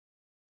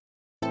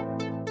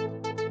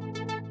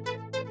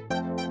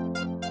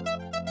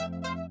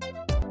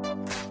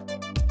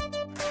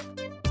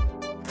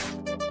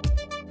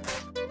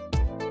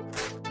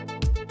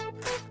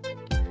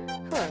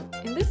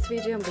In this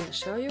video I'm going to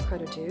show you how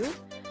to do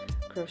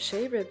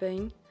crochet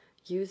ribbing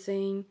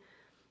using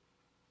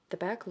the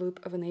back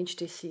loop of an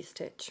HDC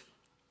stitch.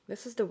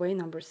 This is the way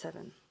number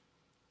 7.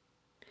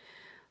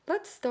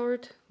 Let's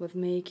start with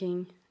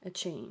making a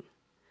chain.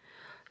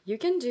 You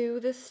can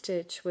do this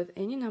stitch with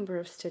any number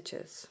of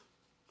stitches.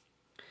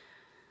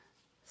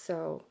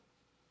 So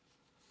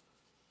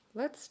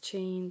let's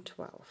chain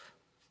 12.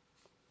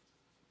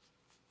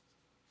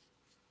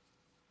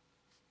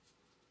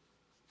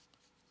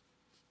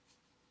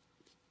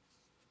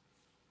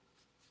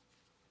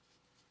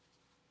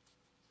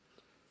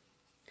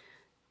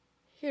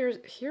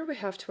 Here we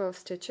have 12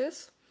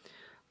 stitches.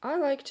 I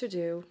like to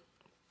do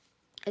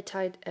a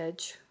tight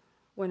edge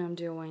when I'm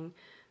doing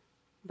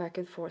back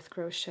and forth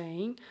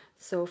crocheting.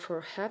 So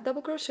for half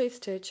double crochet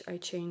stitch I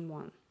chain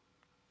 1.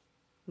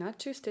 Not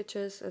 2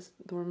 stitches as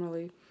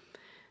normally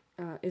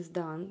is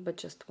done, but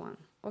just 1.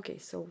 Okay,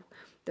 so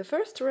the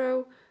first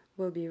row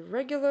will be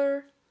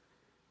regular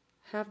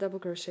half double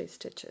crochet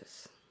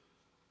stitches.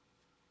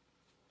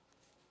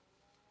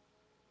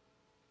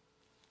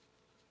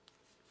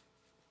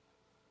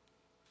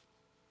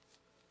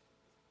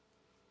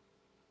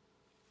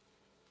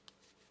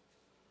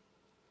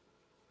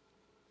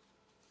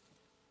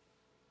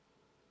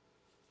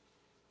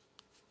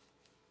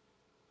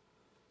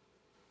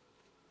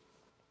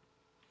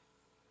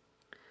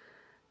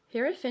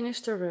 Here I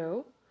finished a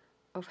row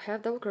of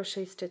half double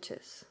crochet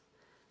stitches.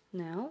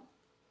 Now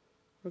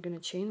we're going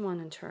to chain 1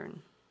 and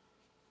turn.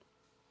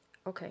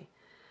 Okay.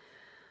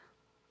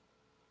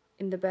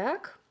 In the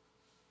back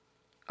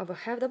of a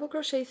half double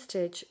crochet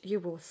stitch you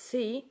will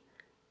see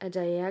a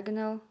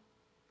diagonal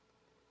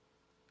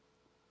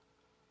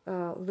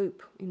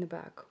loop in the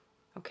back.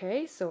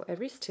 Okay, so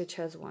every stitch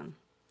has one.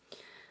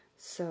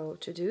 So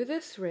to do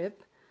this rib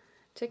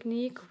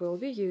technique we'll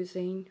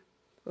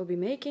be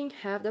making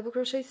half double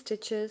crochet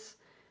stitches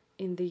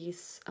in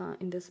these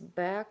in this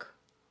back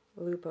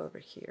loop over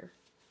here.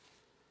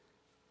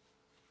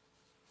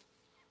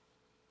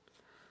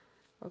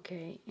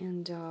 Okay,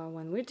 and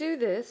when we do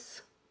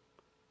this,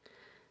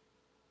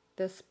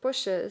 this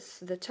pushes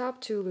the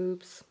top 2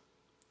 loops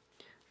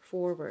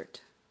forward,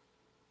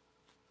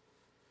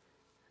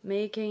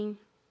 making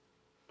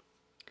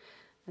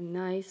a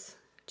nice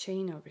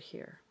chain over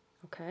here.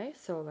 Okay,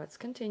 so let's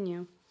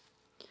continue.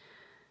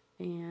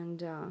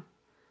 And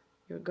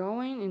you're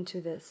going into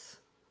this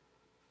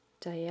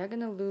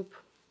diagonal loop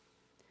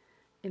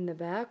in the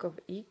back of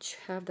each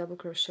half double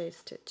crochet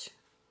stitch.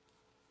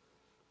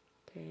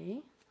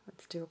 Okay,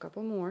 let's do a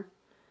couple more.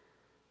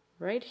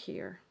 Right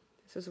here,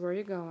 this is where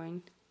you're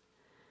going.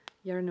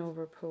 Yarn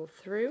over, pull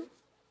through,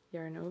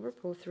 yarn over,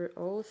 pull through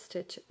all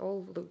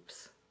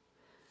loops.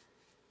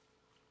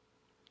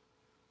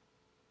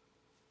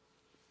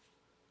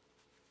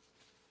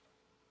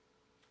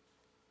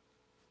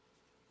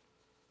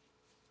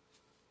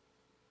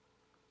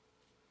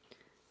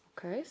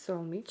 Okay, so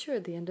I'll meet you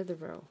at the end of the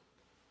row.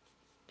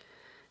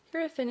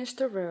 Here I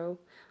finished a row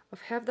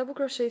of half double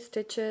crochet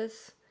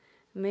stitches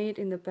made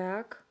in the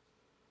back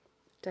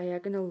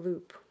diagonal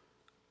loop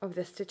of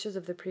the stitches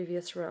of the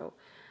previous row.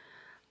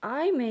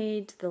 I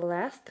made the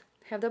last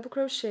half double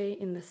crochet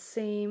in the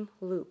same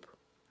loop.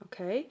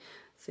 Okay,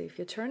 so if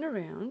you turn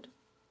around,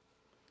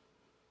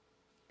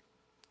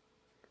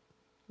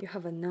 you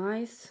have a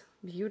nice,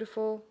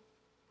 beautiful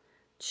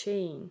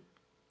chain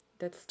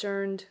that's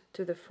turned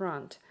to the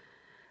front.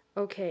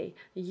 Okay,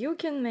 you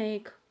can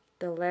make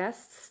the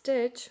last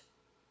stitch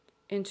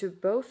into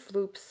both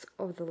loops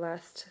of the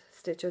last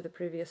stitch of the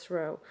previous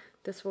row.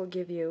 This will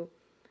give you,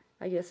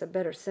 I guess, a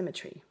better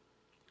symmetry,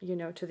 you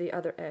know, to the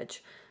other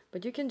edge.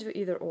 But you can do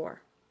either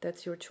or.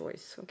 That's your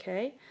choice,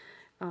 okay?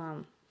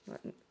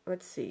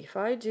 Let's see. If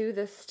I do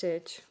this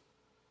stitch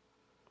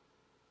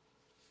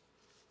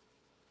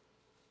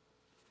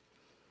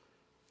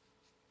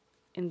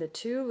in the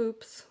 2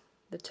 loops,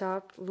 the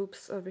top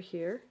loops over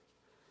here,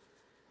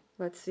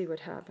 let's see what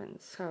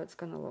happens, how it's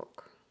gonna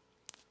look.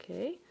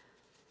 Okay.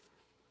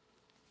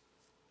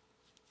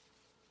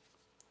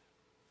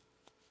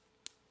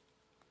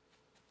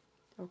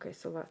 Okay,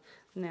 so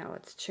now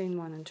let's chain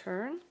 1 and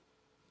turn.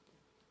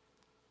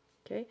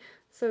 Okay,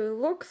 so it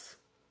looks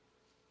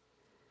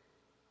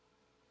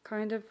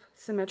kind of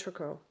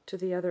symmetrical to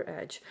the other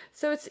edge.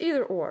 So it's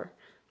either or.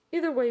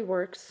 Either way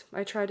works.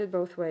 I tried it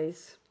both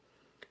ways.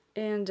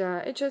 And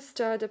it just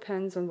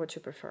depends on what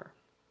you prefer.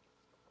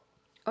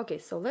 Okay,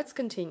 so let's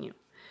continue.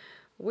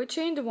 We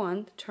chained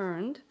 1,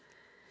 turned,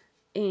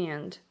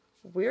 and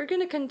we're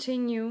going to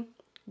continue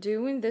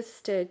doing this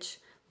stitch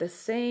the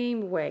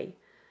same way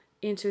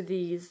into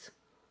these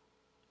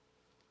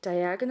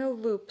diagonal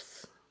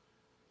loops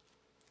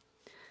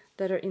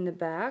that are in the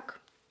back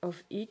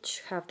of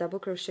each half double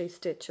crochet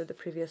stitch of the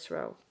previous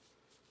row.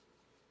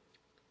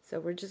 So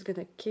we're just going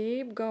to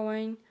keep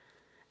going,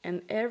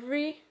 and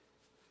every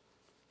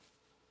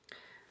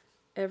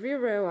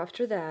row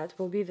after that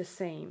will be the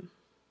same.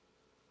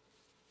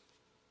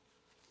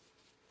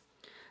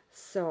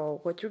 So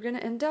what you're going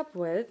to end up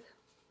with,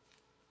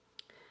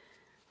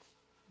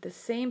 the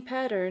same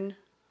pattern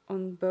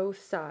on both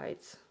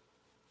sides.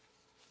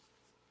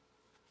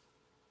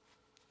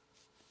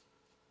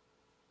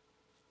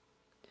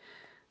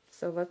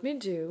 So let me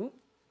do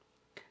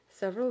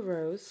several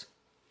rows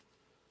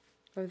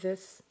of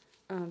this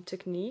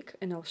technique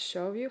and I'll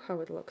show you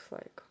how it looks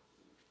like.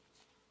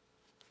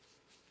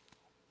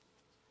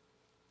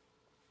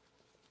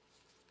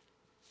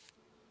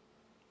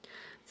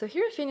 So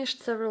here I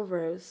finished several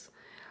rows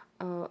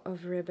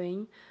of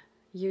ribbing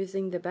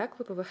using the back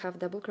loop of a half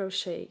double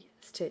crochet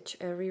stitch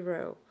every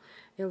row.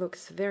 It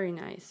looks very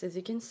nice. As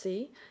you can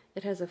see,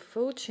 it has a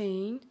full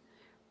chain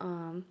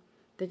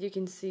that you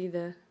can see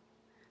the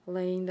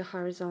laying the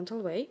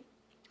horizontal way.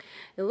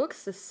 It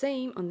looks the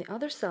same on the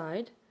other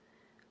side.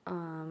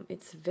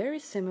 It's very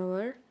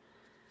similar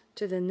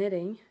to the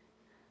knitting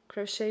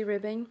crochet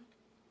ribbing,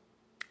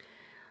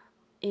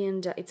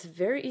 and it's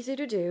very easy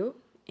to do,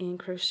 and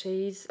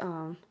crochets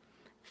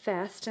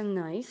fast and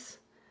nice.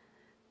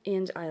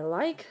 And I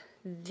like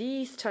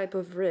these type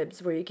of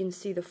ribs where you can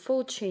see the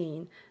full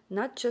chain,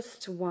 not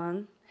just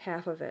one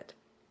half of it.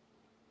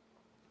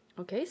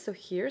 Okay, so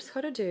here's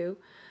how to do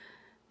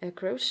a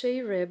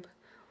crochet rib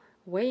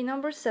way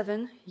number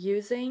 7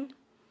 using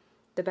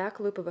the back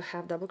loop of a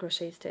half double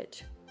crochet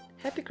stitch.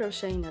 Happy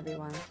crocheting,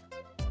 everyone!